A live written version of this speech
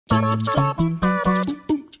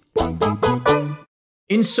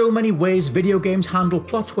In so many ways, video games handle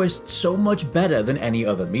plot twists so much better than any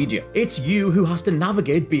other media. It's you who has to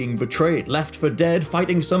navigate being betrayed, left for dead,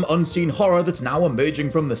 fighting some unseen horror that's now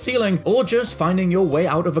emerging from the ceiling, or just finding your way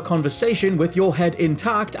out of a conversation with your head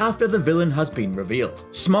intact after the villain has been revealed.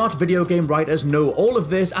 Smart video game writers know all of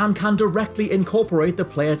this and can directly incorporate the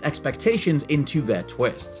player's expectations into their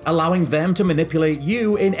twists, allowing them to manipulate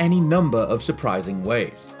you in any number of surprising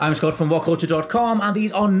ways. I'm Scott from WhatCulture.com, and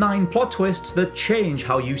these are 9 plot twists that change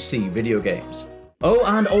how you see video games. Oh,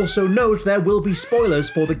 and also note there will be spoilers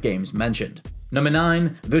for the games mentioned. Number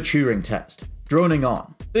 9, the Turing test. Droning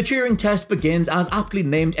on. The Turing test begins as aptly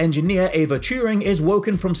named engineer Ava Turing is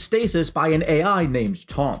woken from stasis by an AI named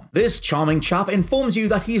Tom. This charming chap informs you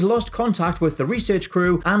that he's lost contact with the research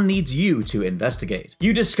crew and needs you to investigate.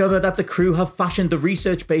 You discover that the crew have fashioned the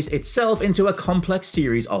research base itself into a complex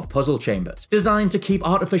series of puzzle chambers, designed to keep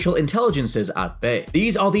artificial intelligences at bay.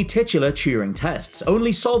 These are the titular Turing tests,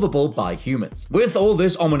 only solvable by humans. With all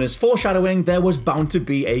this ominous foreshadowing, there was bound to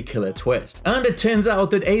be a killer twist. And it turns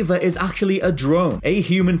out that Ava is actually a drone, a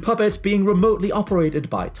human puppet being remotely operated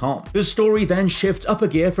by Tom. The story then shifts up a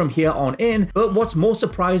gear from here on in, but what's more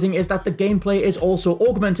surprising is that the gameplay is also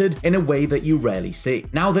augmented in a way that you rarely see.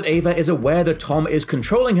 Now that Ava is aware that Tom is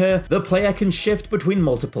controlling her, the player can shift between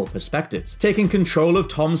multiple perspectives, taking control of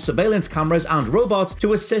Tom's surveillance cameras and robots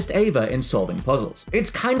to assist Ava in solving puzzles.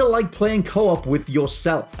 It's kinda like playing co-op with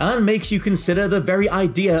yourself, and makes you consider the very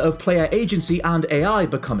idea of player agency and AI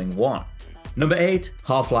becoming one. Number 8,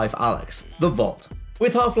 Half-Life Alyx, The Vault.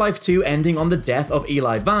 With Half-Life 2 ending on the death of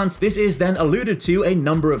Eli Vance, this is then alluded to a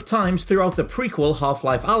number of times throughout the prequel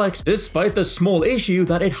Half-Life Alyx, despite the small issue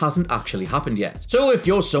that it hasn't actually happened yet. So if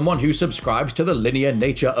you're someone who subscribes to the linear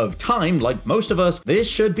nature of time, like most of us, this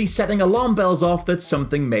should be setting alarm bells off that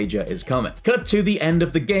something major is coming. Cut to the end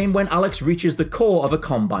of the game when Alyx reaches the core of a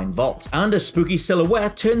Combine vault, and a spooky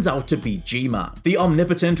silhouette turns out to be G-Man, the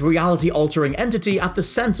omnipotent, reality-altering entity at the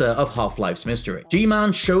center of Half-Life's mystery.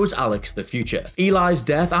 G-Man shows Alyx the future, Eli's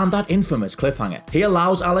death, and that infamous cliffhanger. He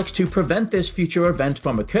allows Alyx to prevent this future event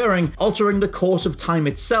from occurring, altering the course of time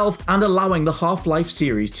itself and allowing the Half-Life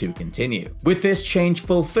series to continue. With this change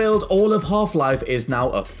fulfilled, all of Half-Life is now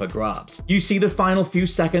up for grabs. You see the final few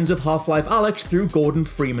seconds of Half-Life Alyx through Gordon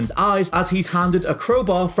Freeman's eyes as he's handed a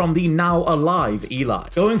crowbar from the now alive Eli.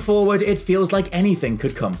 Going forward, it feels like anything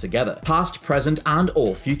could come together, past, present, and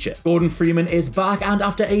or future. Gordon Freeman is back, and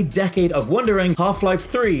after a decade of wondering, Half-Life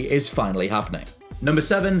 3 is finally happening. Number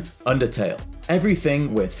 7, Undertale.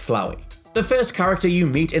 Everything with Flowey. The first character you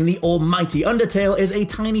meet in the almighty Undertale is a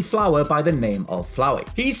tiny flower by the name of Flowey.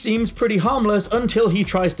 He seems pretty harmless until he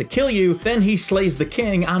tries to kill you, then he slays the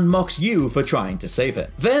king and mocks you for trying to save him.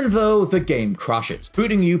 Then though, the game crashes,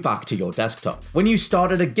 booting you back to your desktop. When you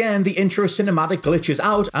start it again, the intro cinematic glitches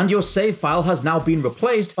out and your save file has now been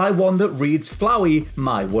replaced by one that reads Flowey,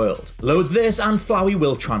 my world. Load this and Flowey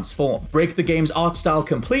will transform, break the game's art style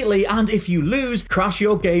completely, and if you lose, crash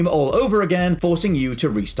your game all over again, forcing you to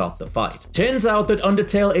restart the fight. Turns out that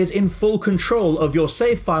Undertale is in full control of your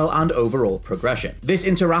save file and overall progression. This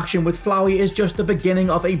interaction with Flowey is just the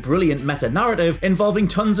beginning of a brilliant meta-narrative involving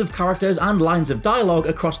tons of characters and lines of dialogue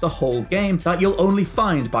across the whole game that you'll only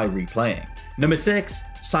find by replaying. Number 6,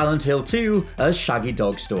 Silent Hill 2, A Shaggy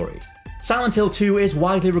Dog Story. Silent Hill 2 is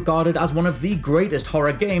widely regarded as one of the greatest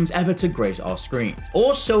horror games ever to grace our screens.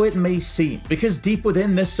 Or so it may seem, because deep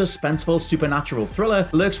within this suspenseful supernatural thriller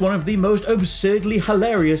lurks one of the most absurdly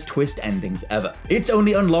hilarious twist endings ever. It's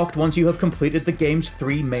only unlocked once you have completed the game's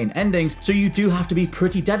 3 main endings, so you do have to be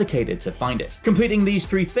pretty dedicated to find it. Completing these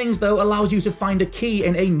 3 things though allows you to find a key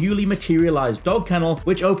in a newly materialized dog kennel,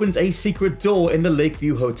 which opens a secret door in the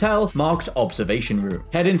Lakeview Hotel marked Observation Room.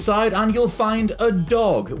 Head inside and you'll find a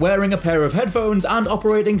dog wearing a pair of headphones and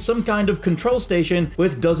operating some kind of control station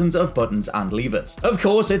with dozens of buttons and levers. Of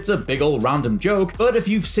course, it's a big ol' random joke, but if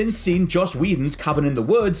you've since seen Joss Whedon's Cabin in the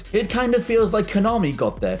Woods, it kind of feels like Konami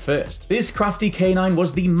got there first. This crafty canine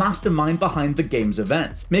was the mastermind behind the game's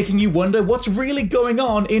events, making you wonder what's really going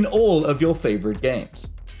on in all of your favorite games.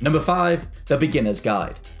 Number 5, The Beginner's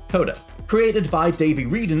Guide. Coda. Created by Davey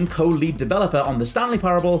Reedon, co-lead developer on the Stanley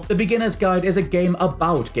Parable, The Beginner's Guide is a game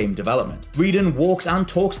about game development. Reedon walks and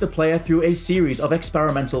talks the player through a series of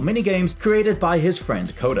experimental minigames created by his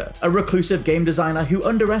friend Coda, a reclusive game designer who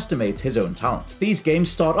underestimates his own talent. These games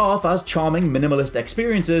start off as charming minimalist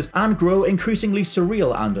experiences and grow increasingly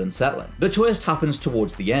surreal and unsettling. The twist happens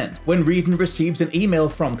towards the end, when Reedon receives an email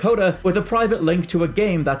from Coda with a private link to a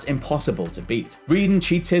game that's impossible to beat. Reedon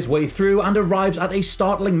cheats his way through and arrives at a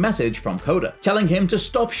startling message from from Coda, telling him to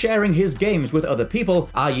stop sharing his games with other people,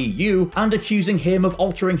 i.e. you, and accusing him of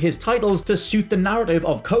altering his titles to suit the narrative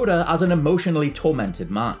of Coda as an emotionally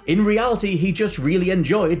tormented man. In reality, he just really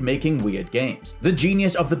enjoyed making weird games. The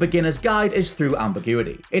genius of the beginner's guide is through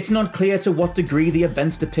ambiguity. It's not clear to what degree the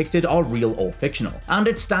events depicted are real or fictional, and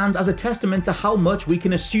it stands as a testament to how much we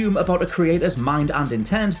can assume about a creator's mind and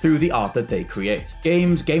intent through the art that they create.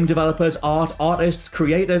 Games, game developers, art, artists,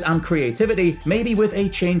 creators, and creativity, maybe with a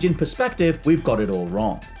change in perspective, we've got it all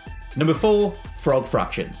wrong. Number 4. Frog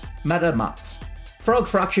Fractions. Meta Maths. Frog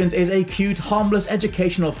Fractions is a cute, harmless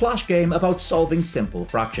educational flash game about solving simple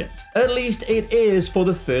fractions. At least it is for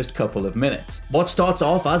the first couple of minutes. What starts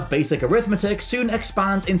off as basic arithmetic soon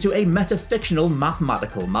expands into a metafictional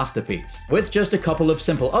mathematical masterpiece. With just a couple of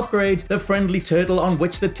simple upgrades, the friendly turtle on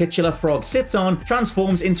which the titular frog sits on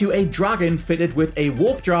transforms into a dragon fitted with a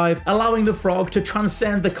warp drive, allowing the frog to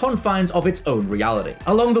transcend the confines of its own reality.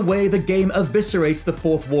 Along the way, the game eviscerates the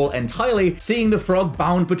fourth wall entirely, seeing the frog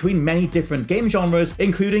bound between many different game genres,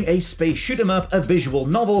 including a space shoot-'em-up, a visual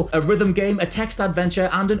novel, a rhythm game, a text adventure,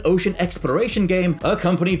 and an ocean exploration game,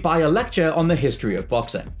 accompanied by a lecture on the history of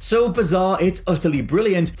boxing. So bizarre, it's utterly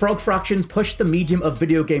brilliant. Frog Fractions pushed the medium of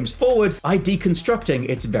video games forward by deconstructing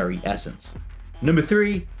its very essence. Number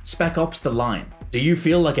 3. Spec Ops: The Line. Do you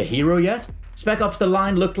feel like a hero yet? Spec Ops: The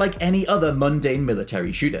Line looked like any other mundane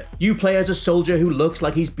military shooter. You play as a soldier who looks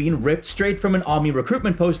like he's been ripped straight from an army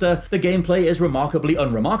recruitment poster, the gameplay is remarkably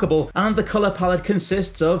unremarkable, and the color palette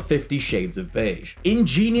consists of 50 shades of beige.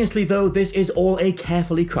 Ingeniously though, this is all a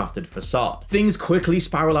carefully crafted facade. Things quickly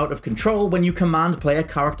spiral out of control when you command player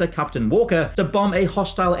character Captain Walker to bomb a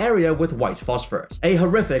hostile area with white phosphorus, a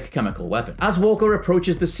horrific chemical weapon. As Walker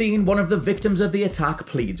approaches the scene, one of the victims of the attack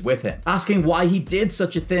pleads with him, asking why he did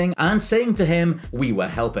such a thing and saying to him, "We were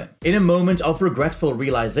helping." In a moment of regretful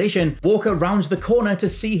realization, Walker rounds the corner to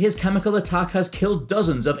see his chemical attack has killed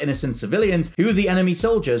dozens of innocent civilians who the enemy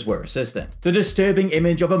soldiers were assisting. The disturbing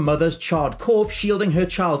image of a mother's charred corpse shielding her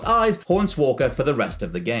child's eyes haunts Walker for the rest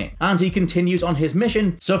of the game, and he continues on his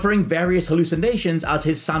mission, suffering various hallucinations as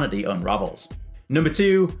his sanity unravels. Number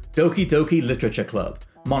 2. Doki Doki Literature Club.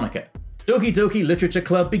 Monica. Doki Doki Literature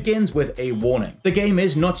Club begins with a warning. The game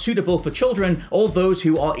is not suitable for children or those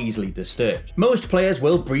who are easily disturbed. Most players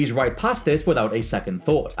will breeze right past this without a second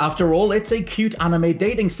thought. After all, it's a cute anime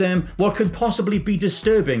dating sim. What could possibly be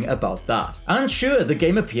disturbing about that? And sure, the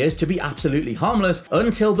game appears to be absolutely harmless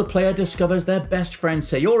until the player discovers their best friend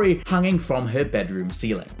Sayori hanging from her bedroom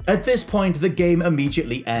ceiling. At this point, the game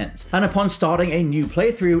immediately ends, and upon starting a new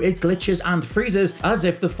playthrough, it glitches and freezes as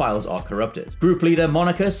if the files are corrupted. Group leader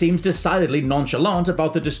Monica seems decidedly nonchalant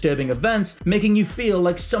about the disturbing events, making you feel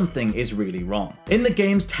like something is really wrong. In the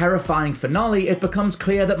game's terrifying finale, it becomes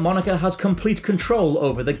clear that Monica has complete control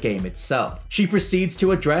over the game itself. She proceeds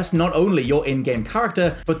to address not only your in-game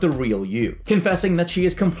character, but the real you, confessing that she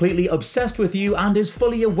is completely obsessed with you and is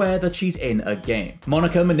fully aware that she's in a game.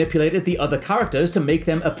 Monica manipulated the other characters to make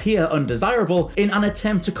them appear undesirable in an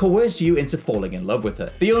attempt to coerce you into falling in love with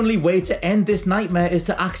her. The only way to end this nightmare is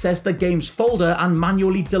to access the game's folder and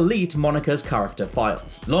manually delete Monica's character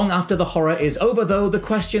files. Long after the horror is over though, the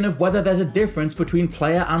question of whether there's a difference between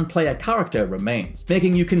player and player character remains,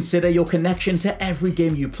 making you consider your connection to every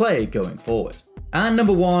game you play going forward. And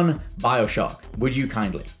number 1, BioShock. Would you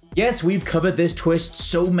kindly? Yes, we've covered this twist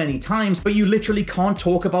so many times, but you literally can't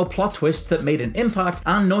talk about plot twists that made an impact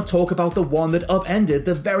and not talk about the one that upended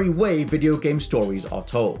the very way video game stories are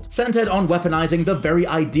told. Centered on weaponizing the very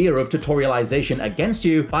idea of tutorialization against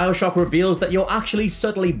you, BioShock reveals that you're actually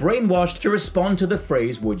subtly brainwashed to respond to the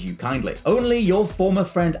phrase "would you kindly." Only your former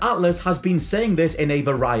friend Atlas has been saying this in a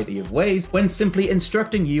variety of ways when simply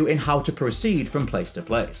instructing you in how to proceed from place to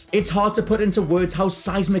place. It's hard to put into words how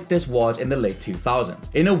seismic this was in the late 2000s.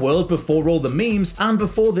 In a world before all the memes and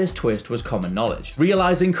before this twist was common knowledge.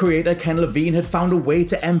 Realizing creator Ken Levine had found a way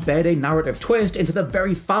to embed a narrative twist into the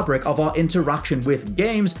very fabric of our interaction with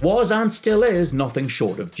games was and still is nothing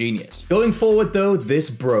short of genius. Going forward though, this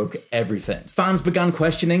broke everything. Fans began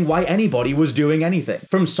questioning why anybody was doing anything,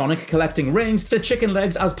 from Sonic collecting rings to chicken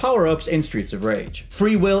legs as power-ups in Streets of Rage.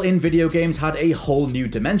 Free will in video games had a whole new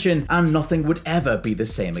dimension, and nothing would ever be the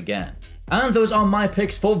same again. And those are my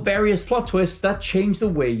picks for various plot twists that change the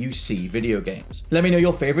way you see video games. Let me know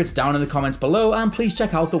your favorites down in the comments below, and please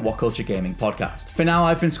check out the WhatCulture Gaming Podcast. For now,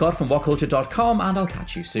 I've been Scott from WhatCulture.com, and I'll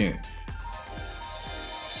catch you soon.